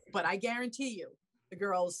know, but I guarantee you the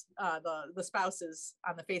girls, the spouses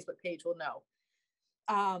on the Facebook page will know.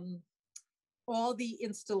 All the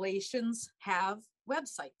installations have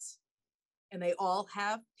websites and they all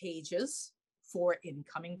have pages for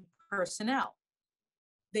incoming personnel.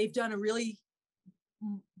 They've done a really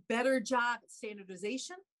better job at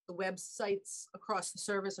standardization. The websites across the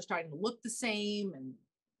service are starting to look the same and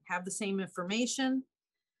have the same information.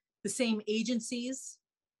 The same agencies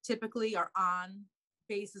typically are on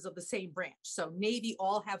bases of the same branch. So Navy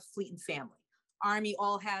all have Fleet and Family. Army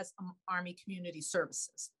all has Army Community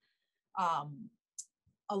Services.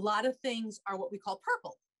 A lot of things are what we call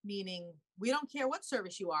purple, meaning we don't care what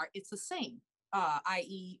service you are, it's the same,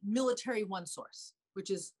 i.e. Military One Source, which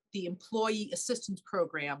is the employee assistance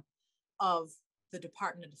program of the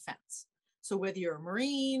Department of Defense. So whether you're a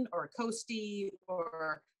Marine or a Coastie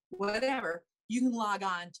or whatever, you can log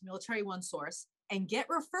on to Military One Source and get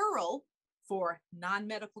referral for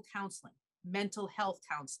non-medical counseling, mental health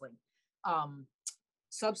counseling,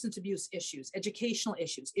 substance abuse issues, educational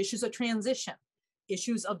issues, issues of transition,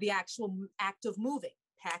 issues of the actual act of moving,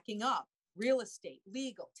 packing up, real estate,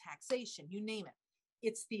 legal, taxation, you name it.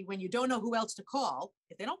 It's the, when you don't know who else to call,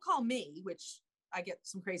 if they don't call me, which I get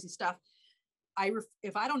some crazy stuff,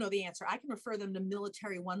 if I don't know the answer, I can refer them to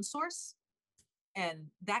Military One Source. And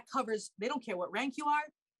that covers, they don't care what rank you are.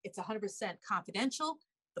 It's 100% confidential.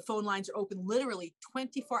 The phone lines are open literally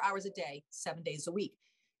 24 hours a day, 7 days a week.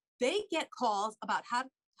 They get calls about how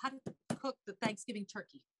to cook the Thanksgiving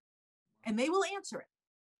turkey, and they will answer it.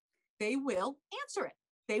 They will answer it.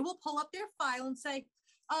 They will pull up their file and say,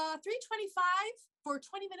 $3.25 for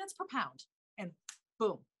 20 minutes per pound. And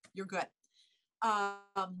boom, you're good.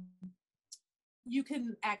 You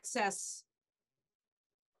can access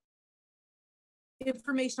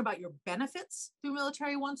information about your benefits through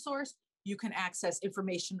Military One Source. You can access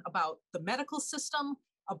information about the medical system,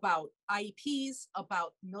 about IEPs,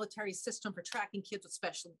 about the military system for tracking kids with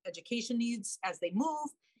special education needs as they move.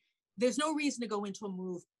 There's no reason to go into a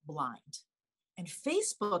move blind. And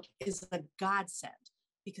Facebook is a godsend,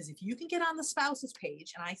 because if you can get on the spouses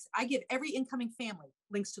page, and I give every incoming family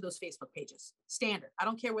links to those Facebook pages, standard. I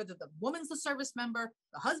don't care whether the woman's a service member,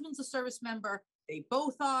 the husband's a service member, they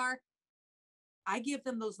both are. I give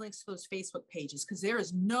them those links to those Facebook pages because there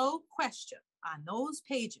is no question on those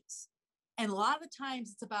pages. And a lot of the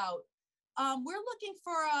times it's about, we're looking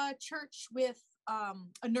for a church with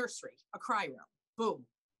a nursery, a cry room. Boom,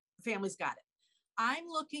 the family's got it. I'm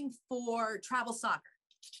looking for travel soccer.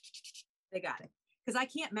 They got it. Because I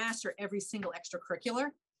can't master every single extracurricular.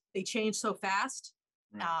 They change so fast.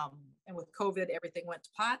 Right. And with COVID, everything went to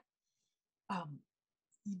pot.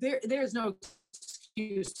 There's no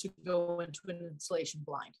excuse to go into an installation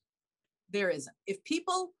blind. There isn't. If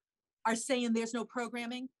people are saying there's no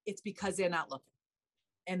programming, it's because they're not looking.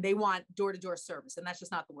 And they want door-to-door service. And that's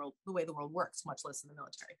just not the way the world works, much less in the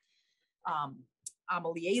military. I'm a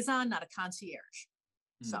liaison, not a concierge.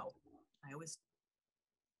 So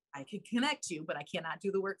I can connect you, but I cannot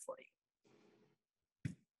do the work for you.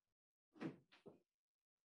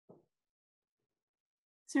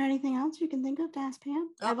 Is there anything else you can think of to ask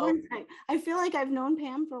Pam? I feel like I've known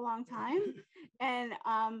Pam for a long time, and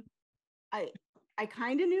I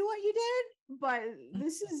kind of knew what you did, but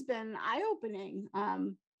this has been eye-opening.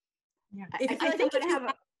 Yeah.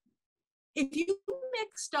 If you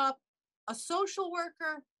mixed up a social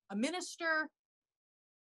worker, a minister,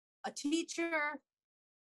 a teacher,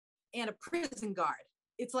 and a prison guard,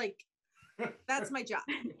 it's like, that's my job.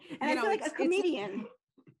 And I feel like a comedian.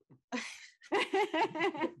 You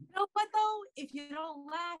know what though? If you don't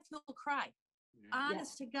laugh, you'll cry.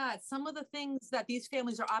 Honest to God, some of the things that these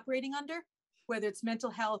families are operating under, whether it's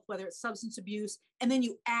mental health, whether it's substance abuse, and then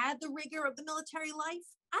you add the rigor of the military life,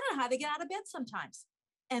 I don't know how they get out of bed sometimes.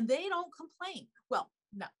 And they don't complain. Well,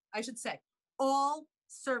 no, I should say all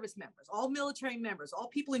service members, all military members, all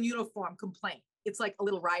people in uniform complain. It's like a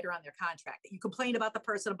little rider on their contract. You complain about the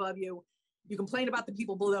person above you, you complain about the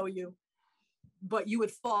people below you, but you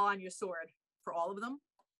would fall on your sword for all of them.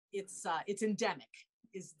 It's endemic,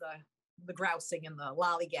 is the grousing and the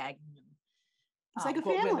lollygagging. It's like a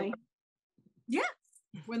family.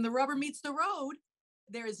 When the rubber meets the road,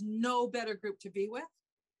 there is no better group to be with.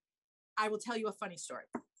 I will tell you a funny story.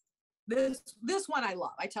 This one I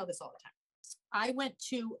love. I tell this all the time. I went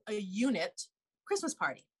to a unit Christmas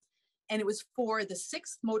party, and it was for the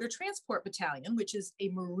 6th Motor Transport Battalion, which is a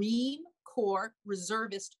Marine Corps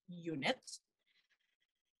reservist unit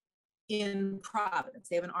in Providence.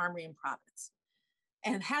 They have an armory in Providence.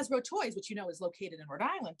 And Hasbro Toys, which you know is located in Rhode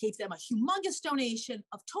Island, gave them a humongous donation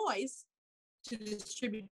of toys to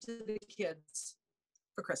distribute to the kids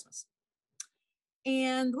for Christmas.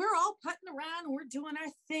 And we're all putting around and we're doing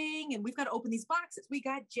our thing, and we've got to open these boxes. We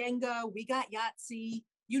got Jenga, we got Yahtzee,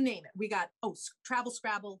 you name it. We got, Travel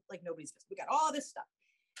Scrabble, like nobody's business. We got all this stuff.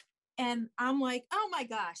 And I'm like, oh my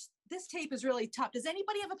gosh, this tape is really tough. Does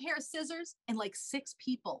anybody have a pair of scissors? And like 6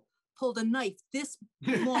 people pulled a knife this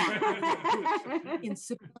long. And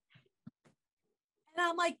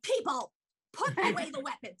I'm like, people, put away the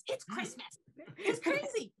weapons. It's Christmas. It's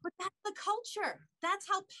crazy, but that's the culture. That's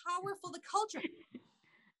how powerful the culture. 3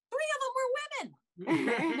 of them were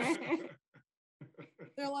women.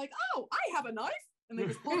 They're like, oh, I have a knife. And they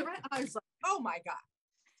just pulled it right. I was like, oh my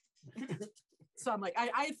God. So I'm like,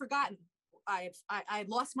 I had forgotten. I had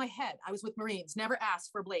lost my head. I was with Marines, never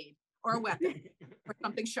asked for a blade or a weapon or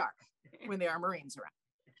something sharp when there are Marines around.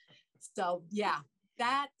 So yeah,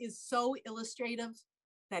 that is so illustrative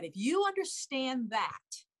that if you understand that,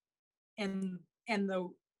 and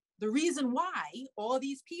the reason why all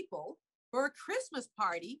these people for a Christmas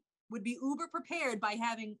party would be uber prepared by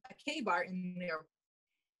having a K-bar in their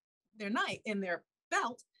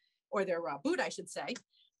belt, or their boot, I should say.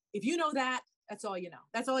 If you know that, that's all you know.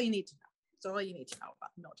 That's all you need to know. That's all you need to know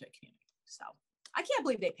about the military community. So I can't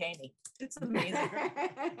believe they pay me. It's amazing.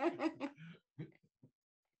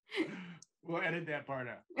 We'll edit that part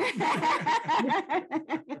out.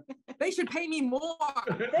 They should pay me more.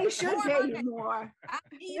 They should pay you more. I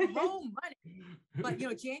need more money. But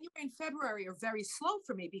January and February are very slow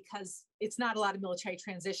for me because it's not a lot of military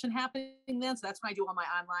transition happening then. So that's when I do all my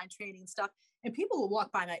online training and stuff. And people will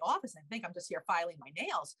walk by my office and think I'm just here filing my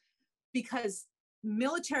nails, because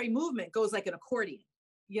military movement goes like an accordion.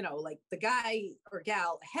 Like the guy or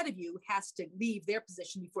gal ahead of you has to leave their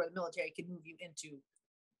position before the military can move you into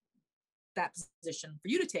that position for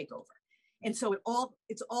you to take over. And so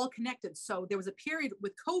it's all connected. So there was a period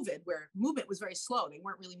with COVID where movement was very slow. They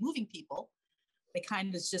weren't really moving people. They kind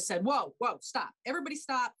of just said, whoa, stop. Everybody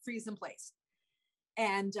stop, freeze in place.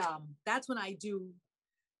 And that's when I do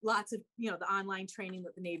lots of, the online training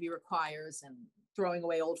that the Navy requires, and throwing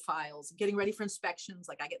away old files, getting ready for inspections.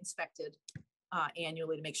 Like I get inspected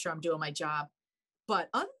annually to make sure I'm doing my job. But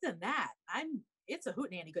other than that, it's a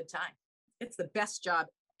hootenanny good time. It's the best job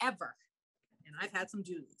ever. And I've had some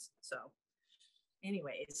dudes. So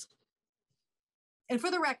anyways, and for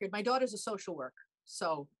the record, my daughter's a social worker.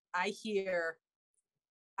 So I hear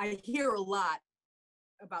a lot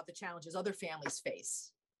about the challenges other families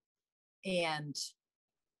face. And,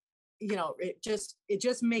 it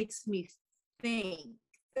just makes me think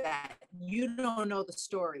that you don't know the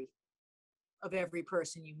story of every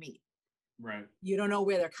person you meet. Right. You don't know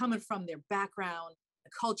where they're coming from, their background, the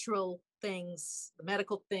cultural things, the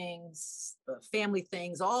medical things, the family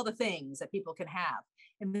things, all the things that people can have.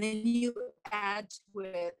 And then you add to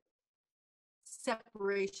it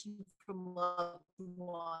separation from loved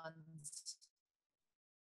ones,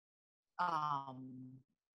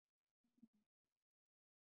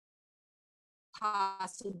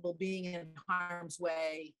 possible being in harm's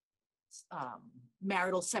way,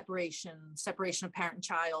 marital separation of parent and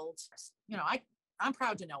child. I'm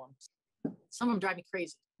proud to know them. Some of them drive me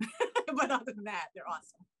crazy, but other than that, they're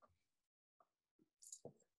awesome.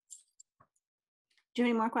 Do you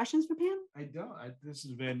have any more questions for Pam? I don't. This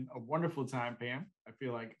has been a wonderful time, Pam. I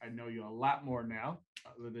feel like I know you a lot more now,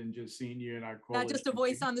 other than just seeing you in our coalition. Not just a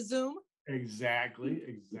voice on the Zoom. Exactly.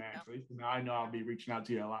 So now I know I'll be reaching out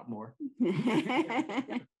to you a lot more.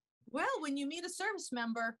 Well, when you meet a service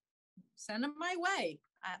member, send them my way.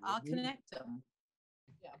 I'll connect them.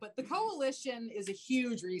 Yeah, but the coalition is a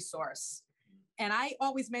huge resource. And I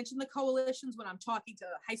always mention the coalitions when I'm talking to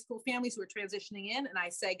high school families who are transitioning in. And I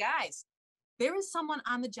say, guys, there is someone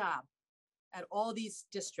on the job at all these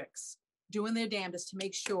districts doing their damnedest to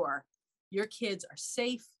make sure your kids are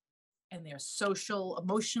safe and their social,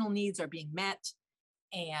 emotional needs are being met,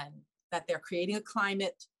 and that they're creating a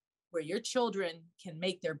climate where your children can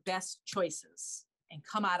make their best choices and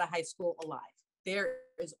come out of high school alive. There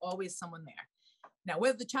is always someone there. Now,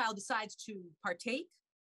 whether the child decides to partake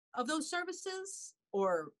of those services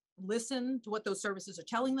or listen to what those services are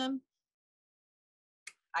telling them,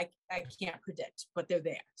 I can't predict, but they're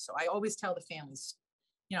there. So I always tell the families,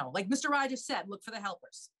 like Mr. Rogers said, look for the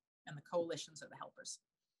helpers, and the coalitions are the helpers.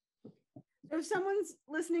 So if someone's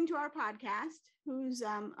listening to our podcast who's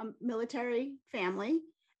a military family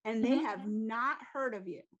and they have not heard of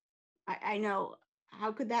you, I know,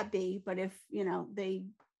 how could that be? But if, they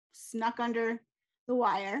snuck under the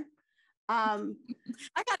wire, I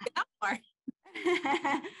got that far.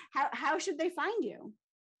 how should they find you?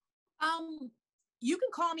 You can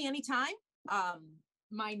call me anytime.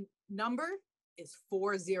 My number is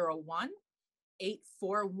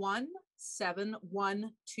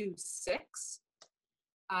 401-841-7126.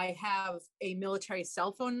 I have a military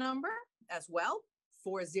cell phone number as well,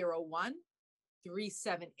 401-378.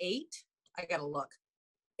 I gotta look,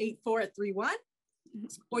 8431.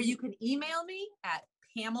 Or you can email me at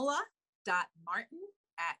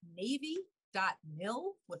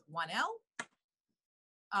pamela.martin@navy.mil with 1 L.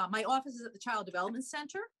 My office is at the Child Development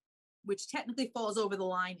Center, which technically falls over the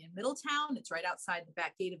line in Middletown. It's right outside the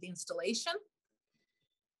back gate of the installation.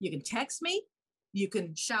 You can text me. You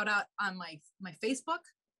can shout out on my Facebook,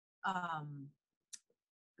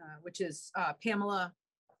 which is Pamela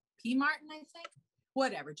P. Martin, I think.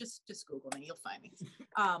 Whatever, just Google me, you'll find me.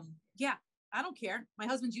 Yeah, I don't care. My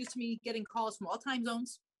husband's used to me getting calls from all time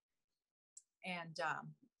zones. And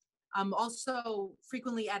I'm also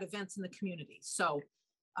frequently at events in the community. So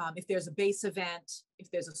if there's a base event, if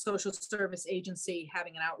there's a social service agency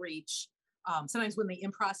having an outreach, sometimes when they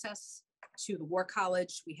in-process to the War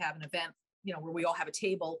College, we have an event, where we all have a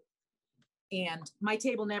table. And my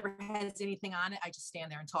table never has anything on it. I just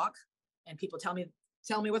stand there and talk, and people tell me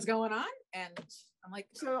what's going on. And I'm like,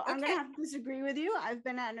 so okay. I'm going to have to disagree with you. I've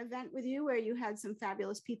been at an event with you where you had some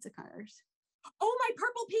fabulous pizza cutters. Oh, my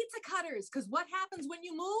purple pizza cutters. Because what happens when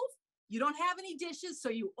you move? You don't have any dishes, so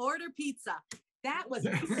you order pizza. That was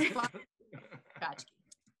inspired. Gotcha.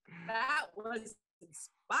 That was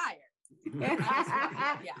inspired.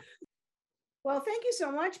 Yeah. Well, thank you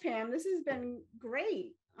so much, Pam. This has been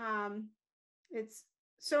great. It's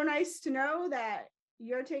so nice to know that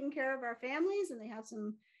you're taking care of our families and they have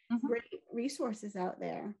some great resources out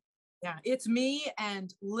there. Yeah, it's me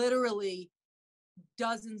and literally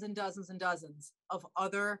dozens and dozens and dozens of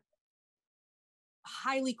other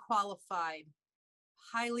highly qualified,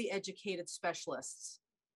 highly educated specialists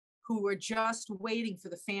who were just waiting for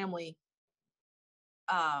the family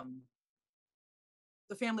to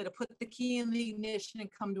put the key in the ignition and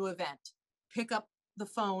come to an event, pick up the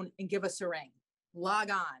phone and give us a ring, log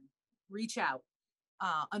on, reach out.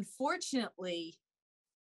 Unfortunately,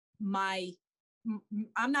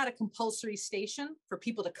 I'm not a compulsory station for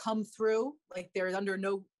people to come through. Like, they're under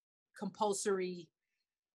no compulsory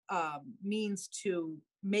means to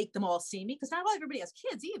make them all see me, because not everybody has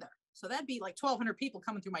kids either. So that'd be like 1,200 people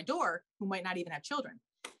coming through my door who might not even have children.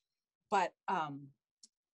 But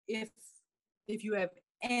if you have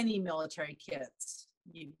any military kids,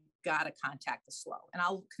 you got to contact the SLO, and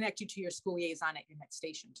I'll connect you to your school liaison at your next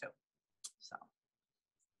station too. So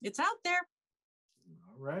it's out there.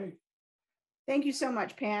 All right. Thank you so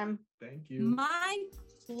much, Pam. Thank you. My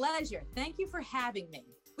pleasure. Thank you for having me.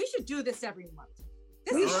 We should do this every month.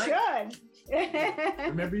 We should.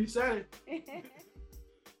 Remember you said it.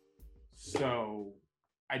 So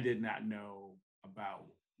I did not know about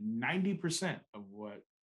 90% of what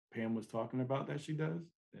Pam was talking about that she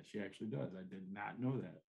actually does. I did not know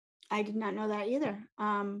that. I did not know that either.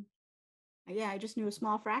 Yeah, I just knew a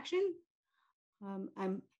small fraction.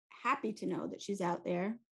 I'm happy to know that she's out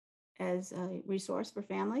there as a resource for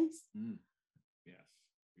families.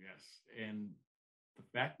 Yes. And the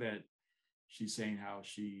fact that she's saying how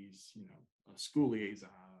she's, a school liaison,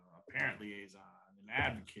 a parent liaison, an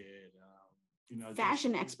advocate,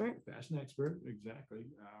 fashion expert, exactly.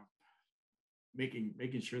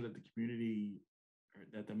 Making sure that the community, or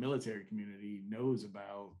that the military community knows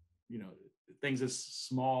about, things as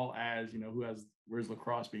small as, where's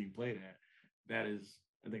lacrosse being played at.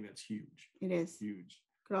 I think that's huge. It is huge.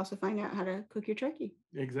 Could also find out how to cook your turkey.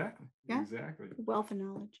 Exactly. Yeah. Exactly. Wealth of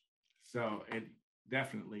knowledge. So it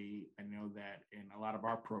definitely, I know that in a lot of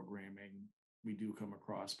our programming, we do come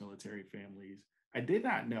across military families. I did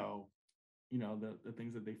not know, the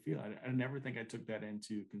things that they feel. I never think I took that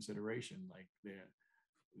into consideration, like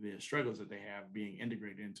the struggles that they have being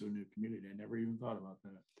integrated into a new community. I never even thought about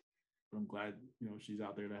that. But I'm glad, she's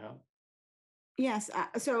out there to help. Yes.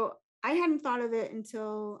 So I hadn't thought of it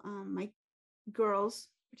until my girls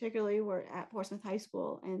particularly were at Portsmouth High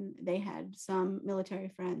School, and they had some military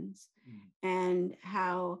friends, Mm. and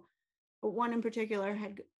how one in particular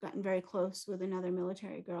had gotten very close with another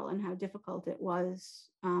military girl, and how difficult it was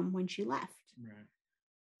when she left. Right.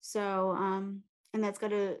 So, and that's got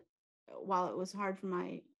to, while it was hard for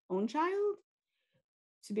my own child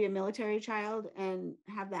to be a military child and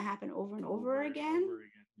have that happen over and over again,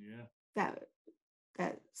 Yeah.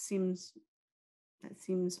 that seems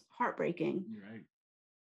heartbreaking. You're right.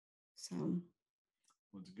 So,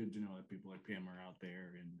 Well, it's good to know that people like Pam are out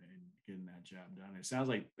there and getting that job done. It sounds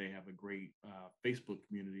like they have a great Facebook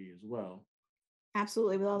community as well.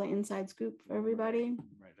 absolutely, with all the inside scoop for everybody.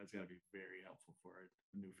 Right. That's got to be very helpful for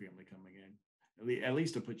a new family coming in. At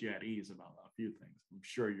least to put you at ease about a few things. I'm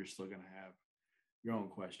sure you're still going to have your own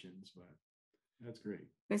questions, but that's great.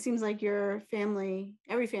 It seems like your family,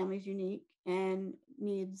 every family is unique and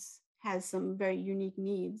has some very unique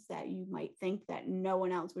needs that you might think that no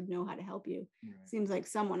one else would know how to help you. Right. Seems like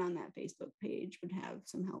someone on that Facebook page would have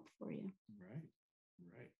some help for you.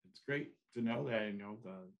 Right. It's great to know that,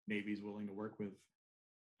 the Navy's willing to work with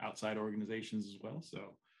outside organizations as well.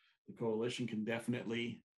 So the coalition can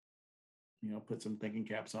definitely, put some thinking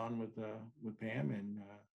caps on with Pam and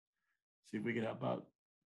see if we can help out.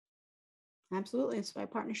 Absolutely. That's why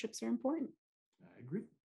partnerships are important. I agree.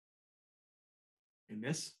 And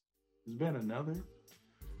this has been another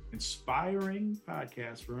inspiring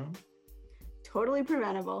podcast from Totally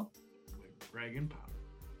preventable with Greg and Pop.